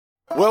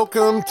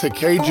Welcome to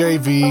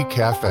KJV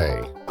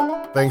Cafe.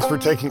 Thanks for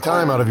taking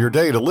time out of your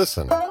day to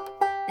listen.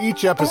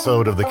 Each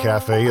episode of the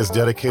Cafe is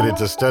dedicated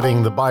to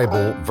studying the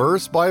Bible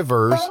verse by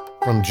verse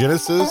from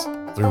Genesis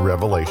through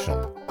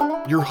Revelation.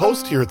 Your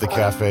host here at the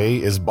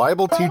Cafe is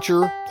Bible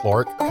teacher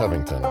Clark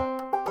Covington.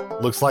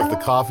 Looks like the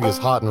coffee is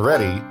hot and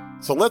ready,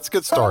 so let's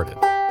get started.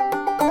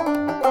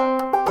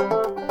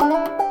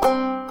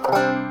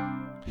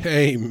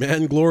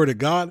 Amen. Glory to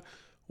God.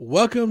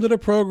 Welcome to the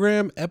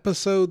program,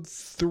 episode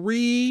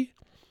 3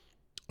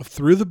 of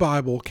Through the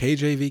Bible,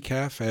 KJV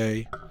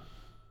Cafe.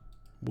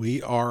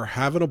 We are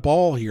having a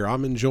ball here.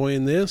 I'm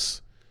enjoying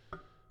this.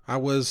 I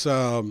was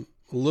a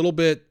little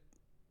bit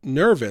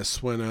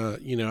nervous when,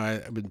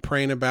 I've been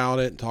praying about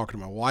it and talking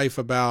to my wife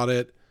about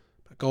it,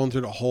 going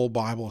through the whole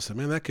Bible. I said,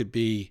 man, that could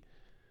be,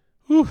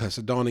 that's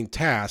a daunting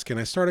task.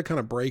 And I started kind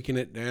of breaking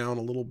it down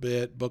a little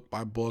bit, book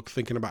by book,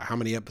 thinking about how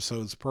many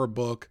episodes per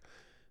book.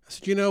 I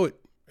said,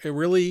 it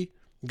really,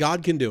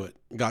 God can do it.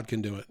 God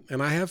can do it.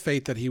 And I have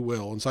faith that he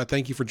will. And so I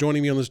thank you for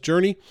joining me on this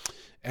journey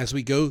as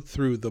we go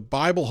through the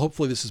Bible.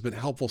 Hopefully this has been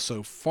helpful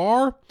so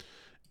far.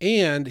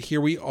 And here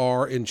we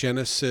are in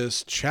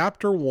Genesis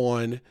chapter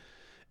 1.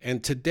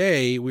 And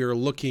today we are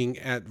looking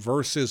at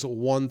verses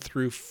 1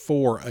 through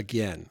 4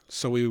 again.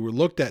 So we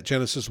looked at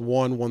Genesis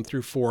 1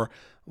 through 4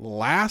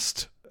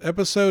 last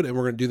episode, and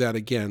we're going to do that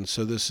again.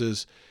 So this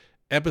is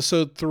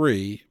episode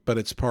 3, but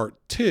it's part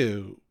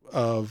 2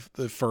 of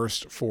the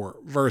first 4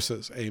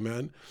 verses.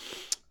 Amen.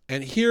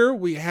 And here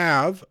we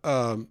have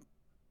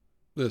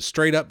the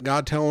straight up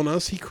God telling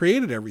us he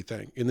created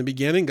everything. In the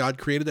beginning, God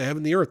created the heaven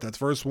and the earth. That's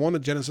verse 1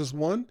 of Genesis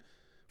 1.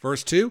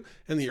 Verse 2,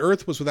 and the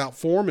earth was without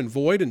form and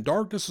void, and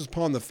darkness was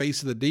upon the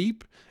face of the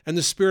deep, and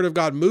the Spirit of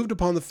God moved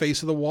upon the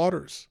face of the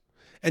waters.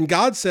 And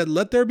God said,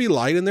 let there be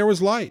light, and there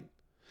was light.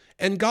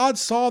 And God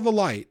saw the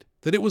light,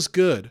 that it was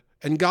good,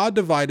 and God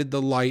divided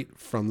the light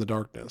from the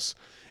darkness.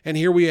 And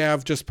here we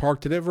have just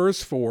parked it at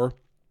verse 4,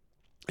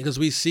 because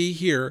we see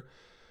here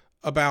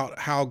about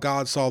how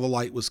God saw the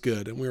light was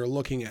good, and we are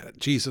looking at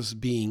Jesus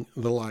being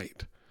the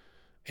light.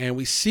 And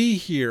we see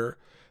here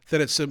that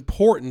it's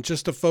important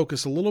just to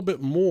focus a little bit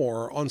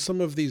more on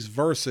some of these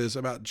verses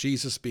about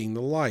Jesus being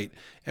the light.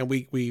 And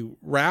we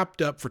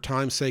wrapped up for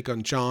time's sake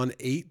on John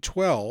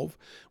 8:12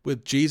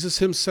 with Jesus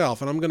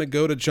himself. And I'm going to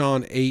go to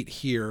John 8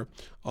 here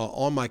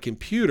on my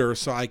computer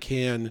so I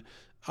can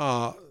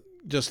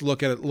just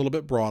look at it a little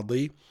bit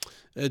broadly.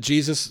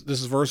 This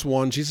is verse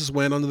 1, Jesus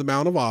went unto the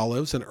Mount of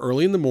Olives, and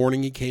early in the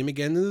morning he came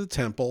again into the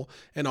temple,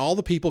 and all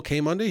the people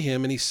came unto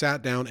him, and he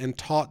sat down and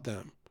taught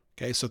them.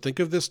 Okay, so think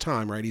of this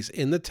time, right? He's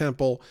in the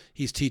temple,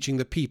 he's teaching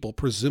the people,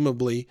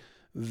 presumably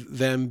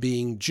them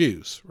being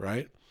Jews,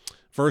 right?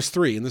 Verse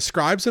 3, and the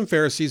scribes and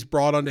Pharisees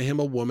brought unto him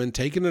a woman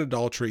taken in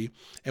adultery,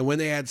 and when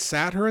they had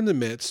sat her in the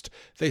midst,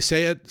 they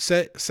say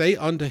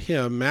unto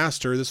him,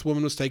 Master, this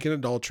woman was taken in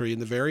adultery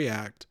in the very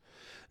act.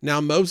 Now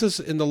Moses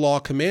in the law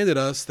commanded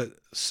us that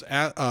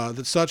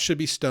such should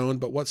be stoned,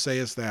 but what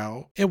sayest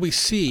thou? And we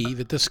see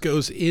that this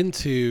goes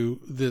into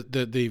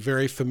the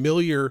very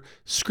familiar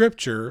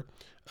scripture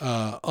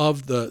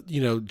of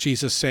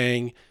Jesus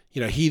saying,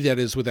 he that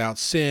is without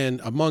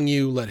sin among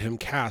you, let him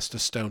cast a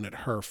stone at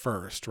her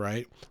first,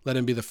 right? Let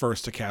him be the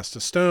first to cast a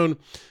stone.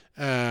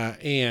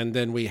 And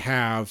then we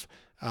have,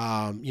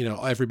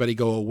 everybody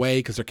go away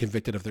because they're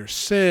convicted of their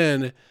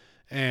sin.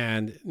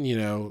 And,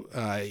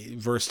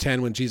 verse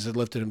 10, when Jesus had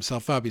lifted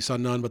himself up, he saw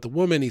none but the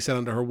woman. He said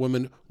unto her,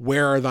 Woman,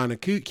 where are thine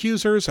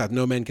accusers? Hath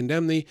no man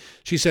condemned thee?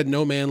 She said,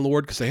 No man,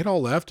 Lord, because they had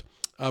all left.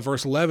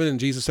 Verse 11, and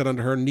Jesus said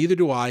unto her, Neither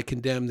do I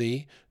condemn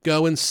thee.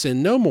 Go and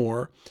sin no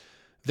more.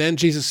 Then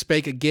Jesus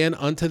spake again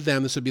unto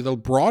them. This would be the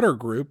broader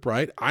group,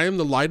 right? I am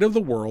the light of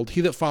the world.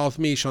 He that followeth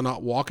me shall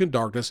not walk in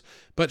darkness,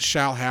 but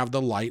shall have the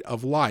light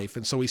of life.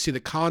 And so we see the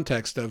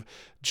context of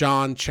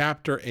John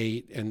chapter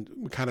 8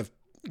 and kind of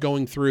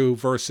going through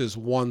verses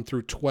 1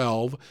 through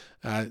 12,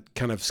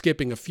 kind of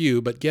skipping a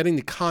few, but getting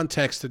the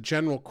context, the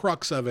general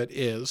crux of it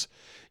is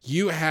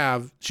you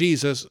have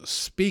Jesus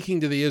speaking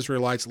to the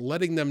Israelites,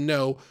 letting them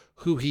know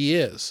who he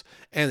is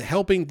and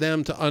helping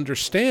them to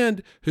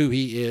understand who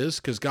he is,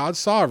 because God's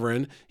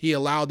sovereign. He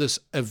allowed this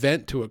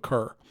event to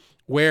occur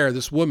where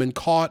this woman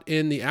caught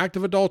in the act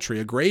of adultery,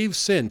 a grave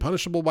sin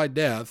punishable by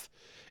death,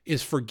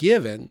 is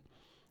forgiven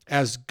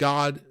as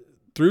God,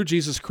 through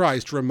Jesus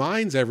Christ,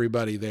 reminds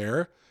everybody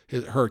there,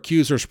 her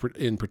accusers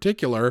in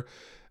particular,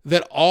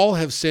 that all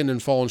have sinned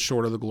and fallen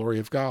short of the glory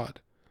of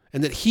God,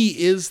 and that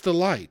he is the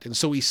light. And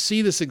so we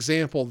see this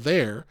example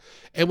there,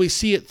 and we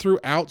see it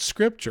throughout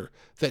Scripture,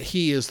 that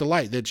he is the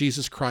light, that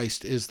Jesus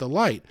Christ is the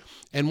light.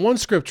 And one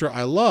scripture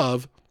I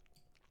love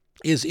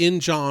is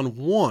in John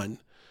 1.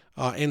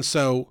 And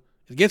so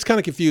it gets kind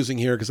of confusing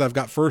here because I've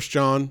got 1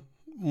 John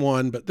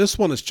 1, but this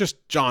one is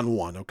just John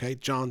 1, okay?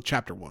 John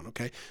chapter 1,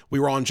 okay? We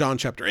were on John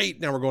chapter 8,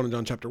 now we're going to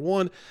John chapter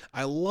 1.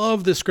 I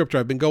love this scripture.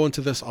 I've been going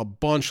to this a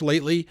bunch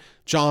lately.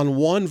 John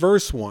 1,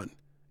 verse 1.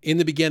 In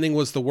the beginning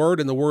was the Word,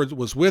 and the Word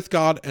was with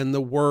God, and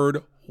the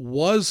Word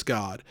was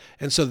God.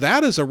 And so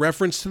that is a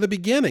reference to the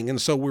beginning.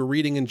 And so we're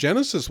reading in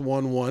Genesis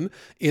 1:1,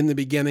 in the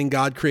beginning,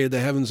 God created the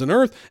heavens and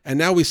earth. And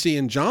now we see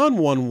in John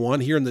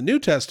 1:1 here in the New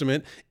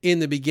Testament, in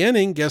the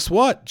beginning, guess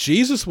what?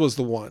 Jesus was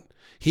the one.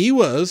 He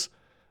was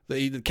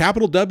the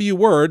capital W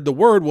Word. The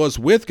Word was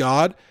with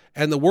God,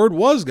 and the Word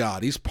was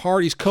God. He's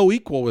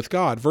co-equal with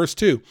God. Verse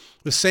 2,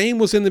 the same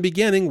was in the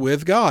beginning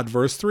with God.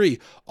 Verse 3,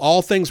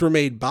 all things were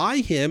made by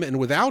him, and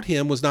without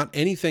him was not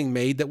anything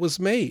made that was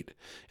made.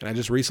 And I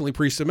just recently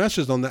preached a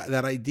message on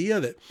that idea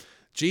that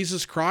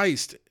Jesus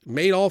Christ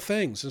made all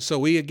things. And so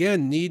we,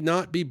 again, need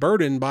not be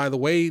burdened by the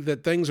way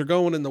that things are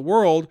going in the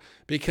world,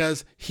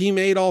 because he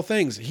made all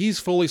things. He's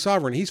fully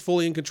sovereign. He's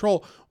fully in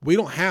control. We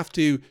don't have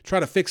to try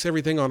to fix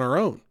everything on our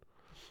own.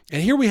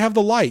 And here we have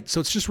the light.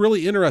 So it's just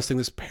really interesting.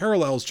 This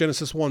parallels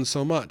Genesis 1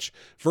 so much.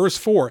 Verse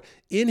 4,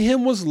 in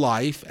him was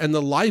life, and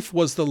the life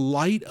was the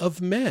light of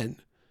men.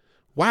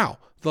 Wow,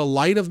 the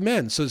light of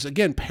men. So it's,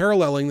 again,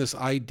 paralleling this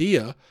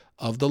idea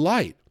of the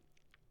light.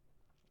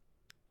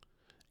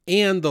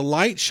 And the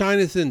light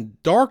shineth in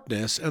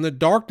darkness, and the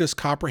darkness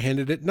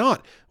comprehended it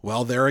not.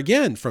 Well, there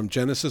again, from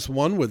Genesis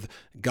 1, with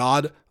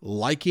God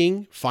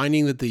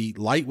finding that the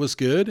light was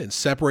good and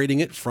separating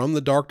it from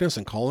the darkness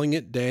and calling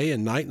it day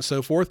and night and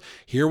so forth.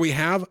 Here we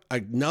have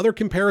another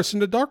comparison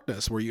to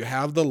darkness, where you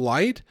have the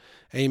light,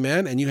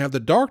 amen, and you have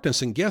the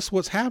darkness, and guess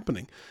what's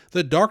happening?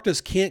 The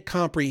darkness can't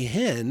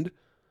comprehend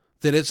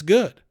that it's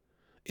good.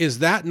 Is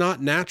that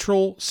not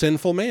natural,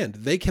 sinful man?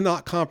 They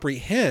cannot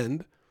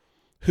comprehend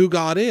who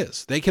God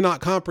is. They cannot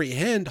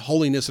comprehend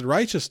holiness and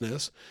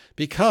righteousness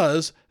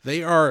because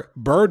they are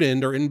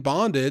burdened or in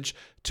bondage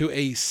to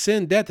a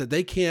sin debt that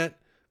they can't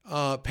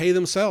pay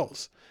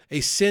themselves,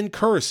 a sin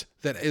curse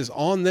that is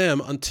on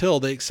them until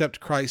they accept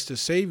Christ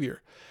as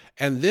Savior.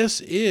 And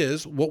this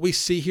is what we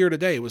see here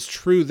today. It was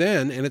true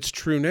then, and it's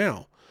true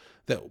now,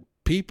 that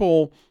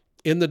people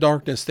in the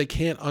darkness, they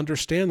can't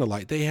understand the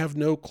light. They have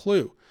no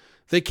clue.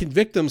 They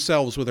convict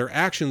themselves with their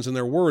actions and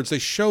their words. They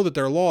show that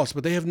they're lost,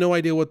 but they have no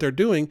idea what they're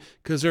doing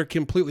because they're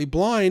completely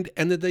blind,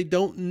 and that they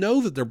don't know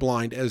that they're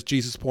blind, as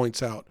Jesus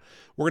points out.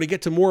 We're going to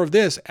get to more of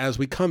this as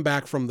we come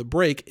back from the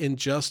break in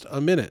just a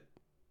minute.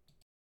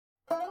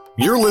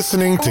 You're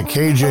listening to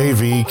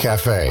KJV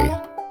Cafe.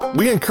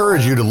 We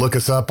encourage you to look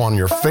us up on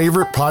your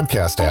favorite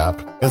podcast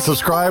app and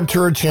subscribe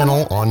to our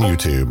channel on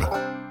YouTube.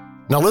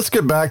 Now let's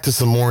get back to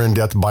some more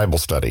in-depth Bible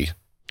study.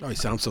 Oh, he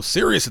sounds so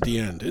serious at the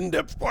end.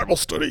 In-depth Bible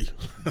study.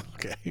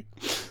 Okay.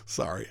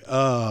 Sorry.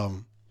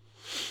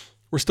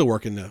 We're still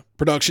working the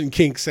production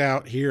kinks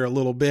out here a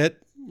little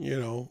bit. You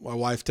know, my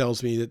wife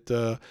tells me that,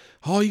 the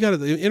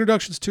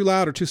introduction's too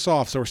loud or too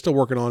soft, so we're still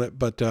working on it,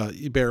 but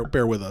you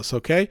bear with us,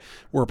 okay?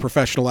 We're a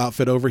professional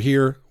outfit over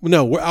here.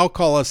 No, I'll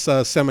call us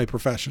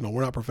semi-professional.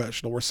 We're not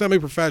professional. We're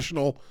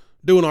semi-professional,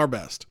 doing our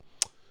best.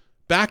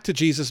 Back to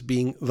Jesus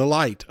being the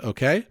light,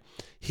 okay?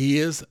 He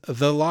is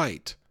the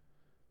light.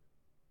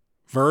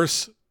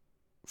 Verse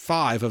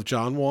 5 of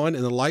John 1,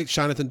 and the light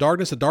shineth in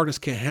darkness, the darkness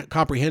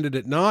comprehended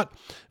it not.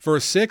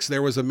 Verse 6,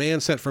 there was a man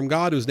sent from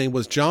God whose name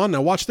was John.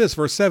 Now watch this,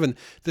 verse 7,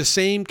 the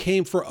same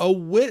came for a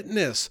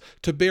witness,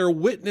 to bear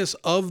witness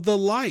of the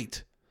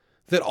light,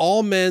 that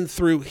all men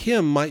through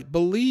him might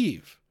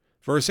believe.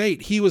 Verse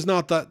 8, he was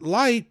not that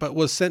light, but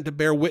was sent to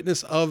bear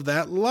witness of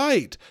that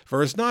light.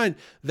 Verse 9,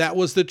 that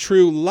was the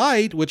true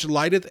light, which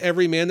lighteth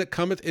every man that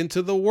cometh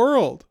into the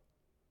world.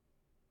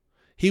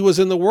 He was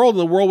in the world, and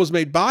the world was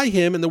made by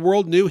him, and the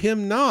world knew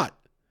him not.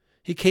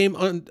 He came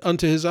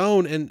unto his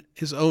own, and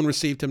his own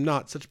received him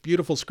not. Such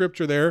beautiful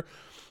scripture there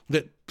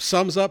that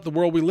sums up the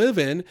world we live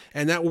in.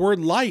 And that word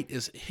light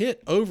is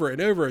hit over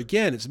and over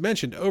again. It's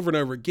mentioned over and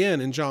over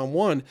again in John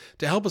 1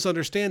 to help us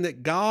understand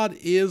that God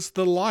is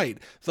the light.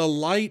 The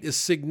light is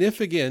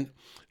significant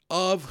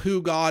of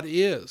who God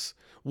is.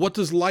 What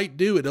does light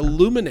do? It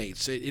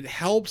illuminates. It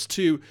helps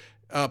to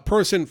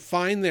person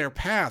find their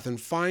path and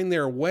find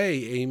their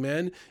way.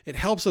 Amen. It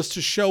helps us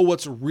to show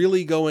what's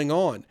really going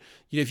on.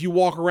 If you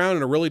walk around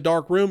in a really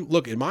dark room,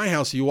 look, in my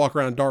house, if you walk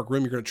around in a dark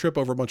room, you're going to trip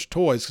over a bunch of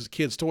toys because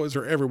kids' toys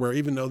are everywhere.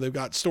 Even though they've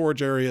got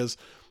storage areas,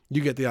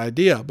 you get the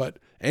idea. But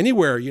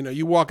anywhere,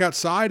 you walk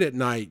outside at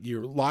night,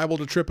 you're liable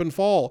to trip and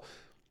fall.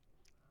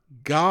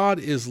 God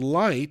is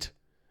light,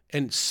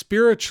 and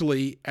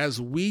spiritually, as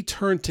we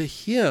turn to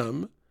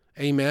him,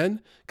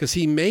 amen, because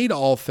he made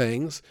all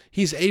things,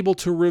 he's able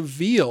to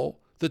reveal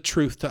the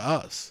truth to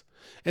us.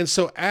 And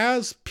so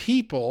as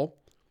people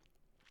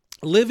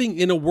living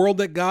in a world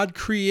that God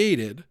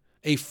created,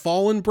 a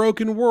fallen,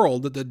 broken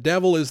world, that the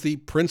devil is the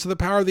prince of the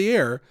power of the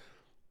air,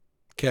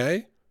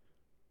 okay,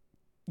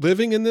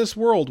 living in this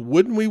world,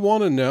 wouldn't we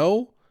want to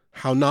know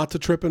how not to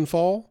trip and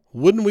fall?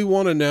 Wouldn't we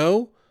want to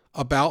know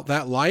about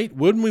that light?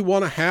 Wouldn't we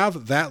want to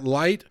have that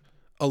light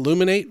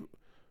illuminate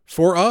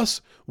for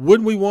us?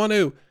 Wouldn't we want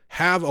to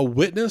have a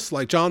witness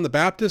like John the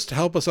Baptist to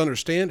help us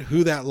understand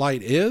who that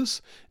light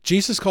is?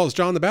 Jesus calls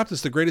John the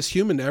Baptist the greatest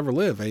human to ever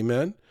live.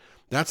 Amen.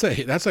 That's a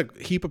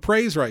heap of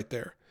praise right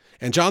there.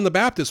 And John the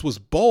Baptist was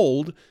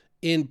bold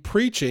in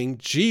preaching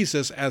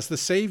Jesus as the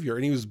Savior,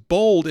 and he was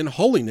bold in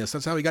holiness.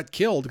 That's how he got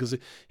killed, because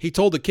he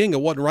told the king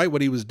it wasn't right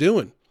what he was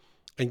doing.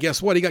 And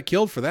guess what? He got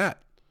killed for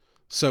that.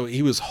 So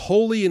he was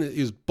holy and he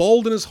was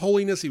bold in his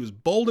holiness. He was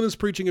bold in his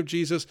preaching of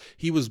Jesus.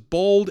 He was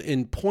bold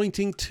in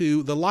pointing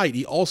to the light.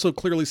 He also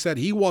clearly said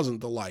he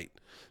wasn't the light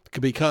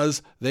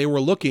because they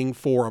were looking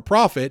for a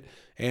prophet.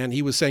 And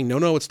he was saying,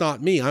 no, it's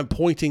not me. I'm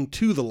pointing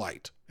to the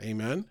light.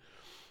 Amen.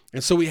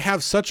 And so we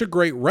have such a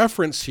great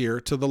reference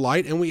here to the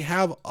light, and we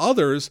have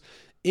others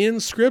in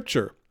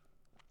Scripture.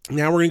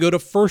 Now we're going to go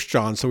to 1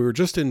 John. So we were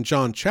just in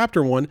John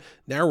chapter 1.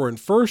 Now we're in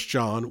 1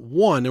 John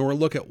 1, and we're going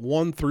to look at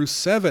 1 through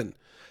 7.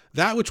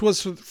 That which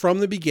was from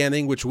the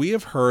beginning, which we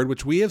have heard,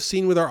 which we have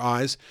seen with our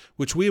eyes,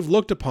 which we have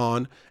looked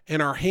upon,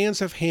 and our hands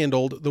have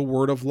handled the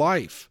word of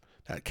life.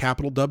 That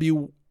capital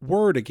W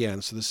word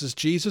again. So this is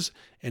Jesus.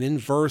 And in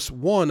verse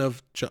 1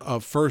 of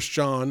 1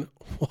 John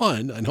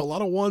 1, I know a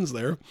lot of ones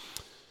there,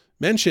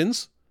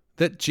 mentions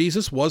that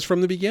Jesus was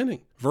from the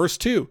beginning. Verse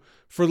 2,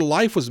 for the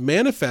life was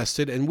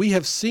manifested, and we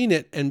have seen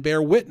it and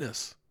bear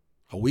witness.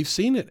 Oh, we've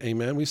seen it.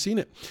 Amen. We've seen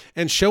it.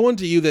 And show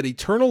unto you that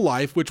eternal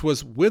life, which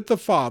was with the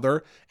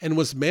Father and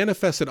was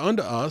manifested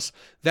unto us,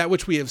 that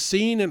which we have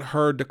seen and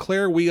heard,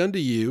 declare we unto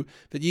you,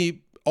 that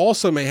ye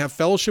also may have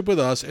fellowship with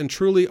us. And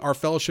truly our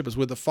fellowship is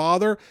with the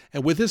Father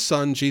and with his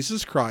Son,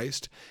 Jesus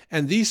Christ.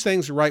 And these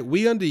things write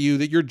we unto you,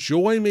 that your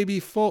joy may be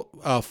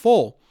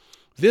full.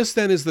 This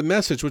then is the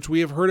message which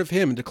we have heard of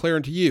him and declare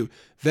unto you,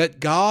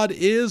 that God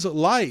is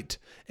light,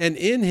 and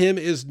in him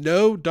is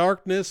no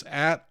darkness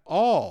at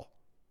all.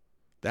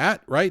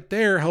 That right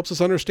there helps us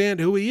understand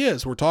who he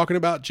is. We're talking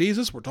about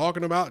Jesus. We're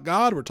talking about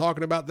God. We're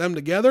talking about them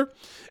together.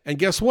 And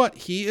guess what?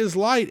 He is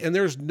light, and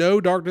there's no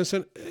darkness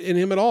in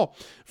him at all.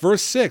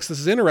 Verse 6, this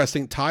is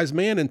interesting, ties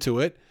man into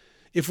it.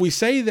 If we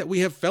say that we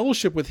have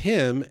fellowship with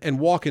him and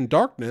walk in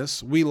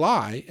darkness, we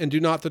lie and do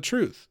not the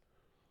truth.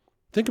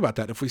 Think about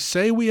that. If we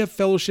say we have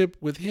fellowship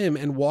with him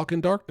and walk in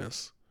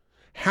darkness,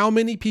 how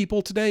many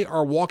people today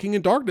are walking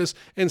in darkness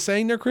and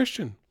saying they're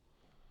Christian?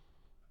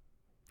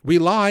 We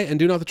lie and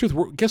do not the truth.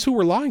 Guess who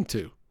we're lying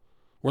to?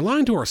 We're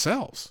lying to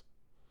ourselves.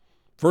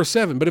 Verse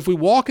 7, but if we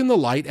walk in the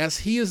light as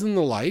he is in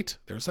the light,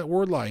 there's that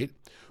word light,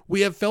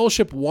 we have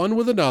fellowship one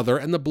with another,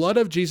 and the blood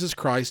of Jesus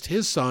Christ,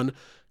 his Son,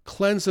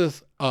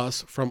 cleanseth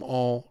us from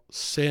all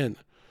sin.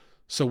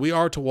 So we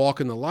are to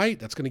walk in the light.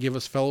 That's going to give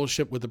us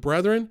fellowship with the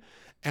brethren,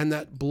 and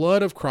that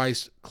blood of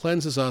Christ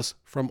cleanses us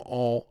from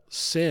all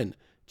sin.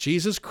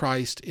 Jesus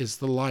Christ is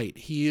the light.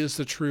 He is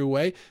the true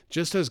way.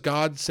 Just as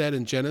God said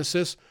in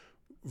Genesis,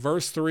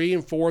 verse 3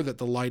 and 4, that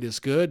the light is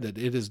good, that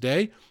it is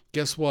day.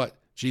 Guess what?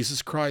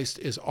 Jesus Christ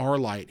is our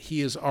light.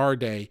 He is our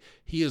day.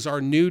 He is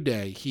our new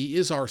day. He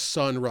is our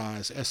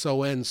sunrise,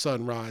 S-O-N,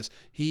 sunrise.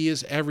 He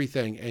is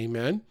everything.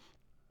 Amen.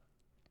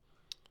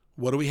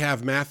 What do we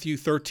have? Matthew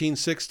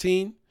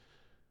 13:16.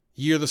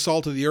 Ye are the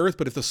salt of the earth,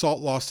 but if the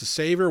salt lost its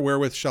savor,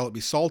 wherewith shall it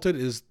be salted?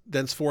 It is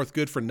thenceforth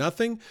good for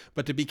nothing,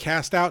 but to be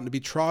cast out and to be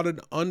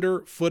trodden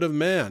under foot of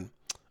men.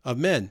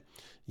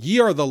 Ye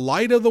are the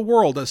light of the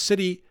world. A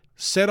city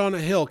set on a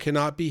hill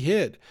cannot be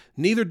hid.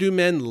 Neither do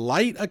men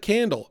light a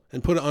candle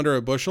and put it under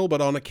a bushel,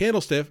 but on a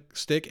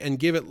candlestick, and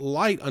give it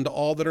light unto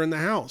all that are in the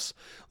house.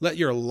 Let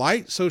your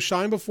light so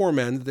shine before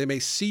men that they may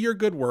see your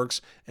good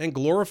works and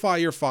glorify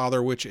your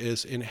Father which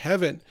is in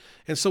heaven.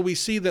 And so we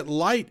see that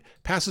light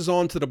passes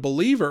on to the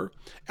believer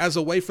as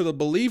a way for the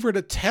believer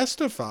to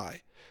testify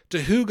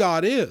to who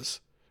God is,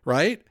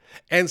 right?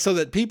 And so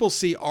that people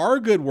see our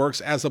good works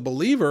as a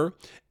believer,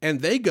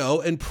 and they go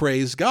and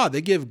praise God.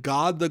 They give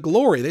God the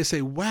glory. They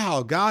say,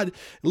 wow, God,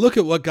 look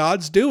at what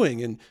God's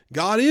doing. And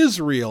God is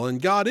real, and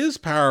God is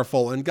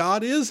powerful, and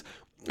God is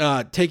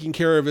taking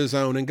care of his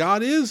own, and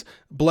God is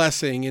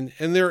blessing,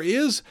 and there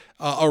is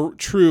a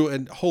true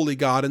and holy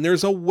God, and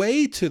there's a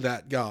way to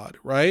that God,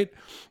 right?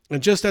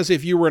 And just as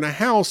if you were in a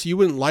house, you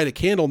wouldn't light a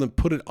candle and then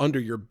put it under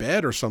your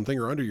bed or something,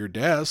 or under your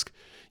desk.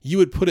 You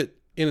would put it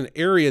in an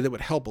area that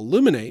would help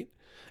illuminate.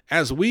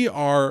 As we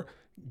are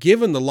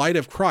given the light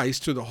of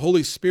Christ through the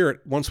Holy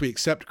Spirit, once we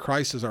accept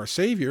Christ as our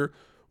Savior,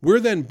 we're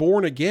then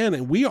born again,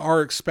 and we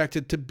are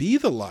expected to be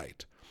the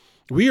light.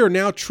 We are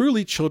now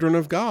truly children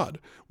of God.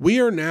 We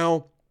are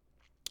now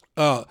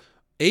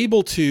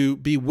able to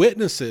be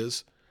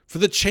witnesses for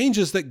the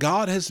changes that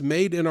God has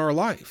made in our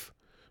life,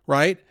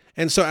 right?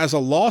 And so as a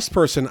lost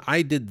person,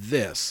 I did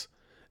this,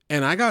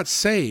 and I got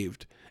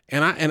saved,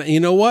 and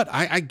you know what?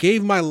 I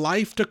gave my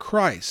life to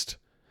Christ,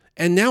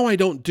 and now I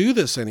don't do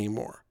this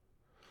anymore.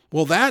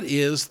 Well, that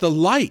is the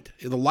light.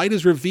 The light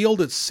is revealed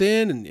its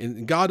sin,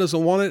 and God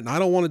doesn't want it, and I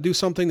don't want to do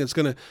something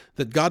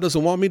that God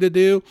doesn't want me to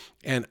do,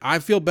 and I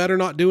feel better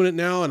not doing it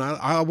now, and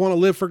I want to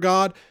live for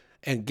God.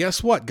 And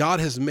guess what? God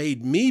has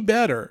made me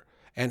better,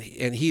 and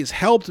he has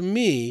helped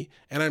me,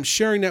 and I'm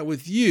sharing that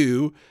with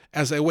you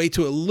as a way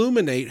to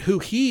illuminate who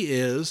he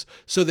is,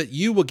 so that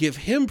you will give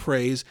him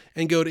praise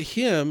and go to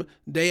him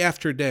day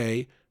after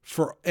day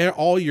for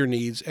all your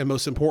needs, and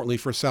most importantly,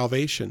 for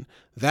salvation.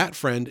 That,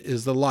 friend,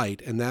 is the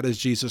light, and that is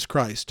Jesus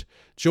Christ.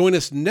 Join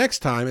us next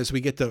time as we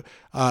get to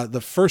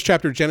the first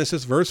chapter of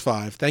Genesis, verse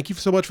 5. Thank you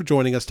so much for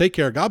joining us. Take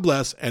care. God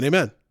bless, and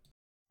amen.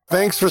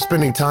 Thanks for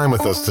spending time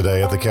with us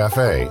today at the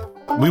cafe.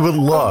 We would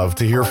love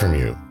to hear from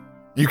you.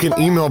 You can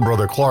email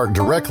Brother Clark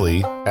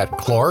directly at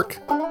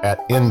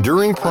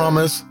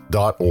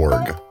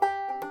clark@enduringpromise.org.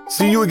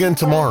 See you again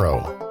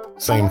tomorrow.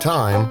 Same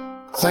time,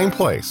 same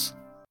place.